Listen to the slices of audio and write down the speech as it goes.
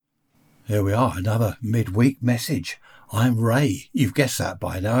Here we are, another midweek message. I'm Ray. You've guessed that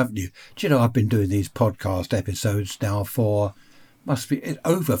by now, haven't you? Do you know I've been doing these podcast episodes now for, must be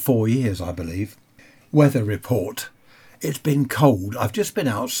over 4 years, I believe. Weather report. It's been cold. I've just been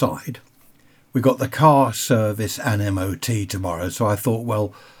outside. We got the car service and MOT tomorrow, so I thought,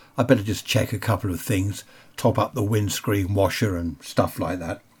 well, I better just check a couple of things, top up the windscreen washer and stuff like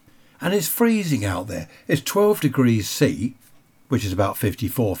that. And it's freezing out there. It's 12 degrees C, which is about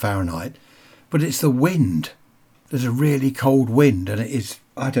 54 Fahrenheit, but it's the wind. There's a really cold wind and it is,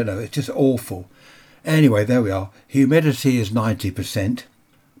 I don't know, it's just awful. Anyway, there we are. Humidity is 90%.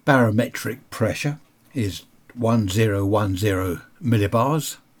 Barometric pressure is 1010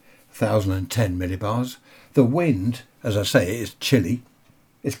 millibars, 1010 millibars. The wind, as I say, is chilly.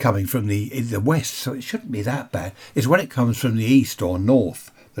 It's coming from the west, so it shouldn't be that bad. It's when it comes from the east or north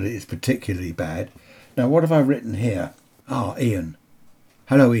that it is particularly bad. Now, what have I written here? Ian.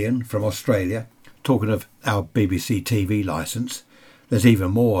 Hello, Ian, from Australia. Talking of our BBC TV licence, there's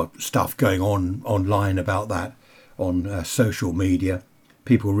even more stuff going on online about that on social media.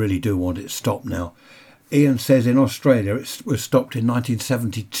 People really do want it stopped now. Ian says in Australia it was stopped in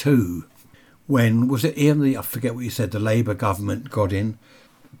 1972. When, was it Ian? I forget what you said, the Labour government got in.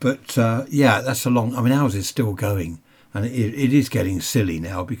 But yeah, that's a long, I mean, ours is still going. And it is getting silly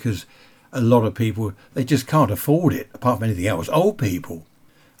now because a lot of people, they just can't afford it, apart from anything else. Old people.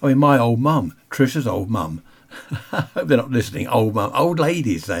 I mean, my old mum, Trisha's old mum. I hope they're not listening. Old mum. Old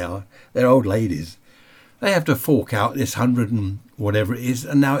ladies, they are. They're old ladies. They have to fork out this 100 and whatever it is,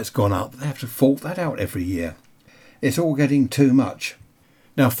 and now it's gone up. They have to fork that out every year. It's all getting too much.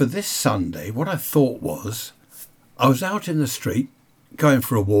 Now, for this Sunday, what I thought was, I was out in the street, going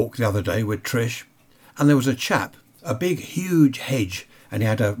for a walk the other day with Trish, and there was a chap, a big, huge hedge, and he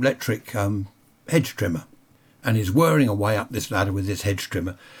had an electric hedge trimmer. And he's whirring away up this ladder with this hedge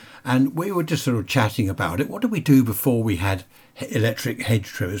trimmer. And we were just sort of chatting about it. What did we do before we had electric hedge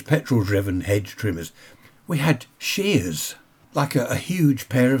trimmers, petrol-driven hedge trimmers? We had shears, like a huge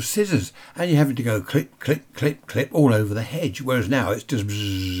pair of scissors. And you're having to go clip, clip, clip, clip all over the hedge. Whereas now it's just,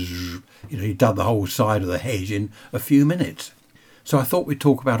 you've done the whole side of the hedge in a few minutes. So I thought we'd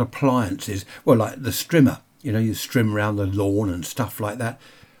talk about appliances. Well, like the strimmer. You strim around the lawn and stuff like that.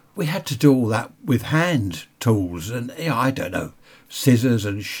 We had to do all that with hand tools and, I don't know, scissors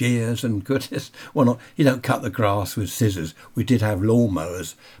and shears and goodness. Well, you don't cut the grass with scissors. We did have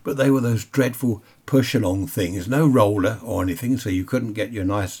lawnmowers, but they were those dreadful push-along things, no roller or anything, so you couldn't get your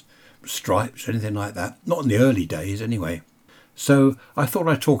nice stripes or anything like that. Not in the early days, anyway. So I thought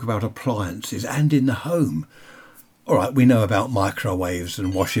I'd talk about appliances and in the home. All right, we know about microwaves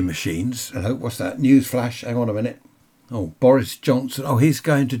and washing machines. Hello, what's that? News flash, hang on a minute. Oh, Boris Johnson. Oh, he's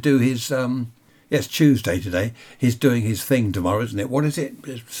going to do his, it's Tuesday today. He's doing his thing tomorrow, isn't it? What is it?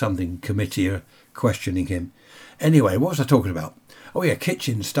 Something committee are questioning him. Anyway, what was I talking about? Oh, yeah,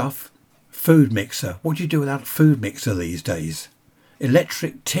 kitchen stuff. Food mixer. What do you do without a food mixer these days?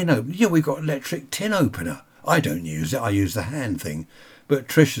 Electric tin opener. Yeah, we've got electric tin opener. I don't use it. I use the hand thing. But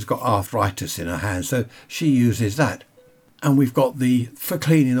Trish has got arthritis in her hand, so she uses that. And we've got for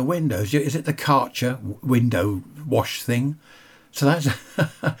cleaning the windows. Is it the Karcher window wash thing? So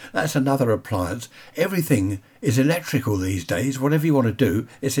that's another appliance. Everything is electrical these days. Whatever you want to do,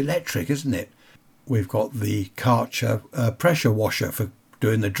 it's electric, isn't it? We've got the Karcher pressure washer for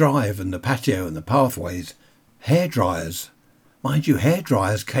doing the drive and the patio and the pathways. Hair dryers. Mind you, hair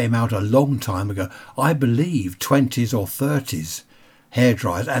dryers came out a long time ago. I believe 20s or 30s. Hair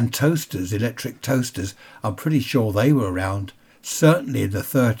dryers and toasters, electric toasters, I'm pretty sure they were around, certainly in the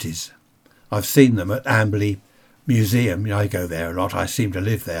 30s. I've seen them at Amberley Museum. I go there a lot. I seem to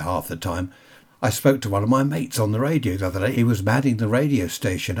live there half the time. I spoke to one of my mates on the radio the other day. He was manning the radio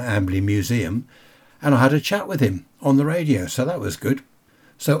station at Amberley Museum, and I had a chat with him on the radio, so that was good.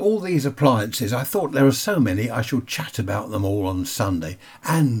 So all these appliances, I thought there are so many, I shall chat about them all on Sunday.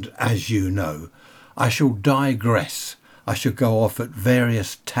 And, as you know, I shall digress. I should go off at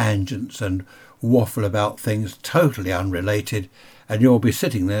various tangents and waffle about things totally unrelated, and you'll be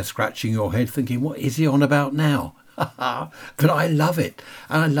sitting there scratching your head thinking, what is he on about now? But I love it,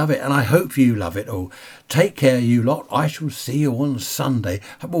 and I love it, and I hope you love it all. Take care, you lot. I shall see you on Sunday.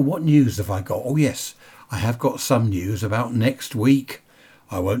 Well, what news have I got? Oh, yes, I have got some news about next week.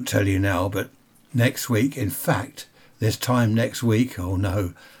 I won't tell you now, but next week, in fact, this time next week, oh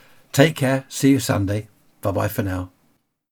no. Take care, see you Sunday. Bye-bye for now.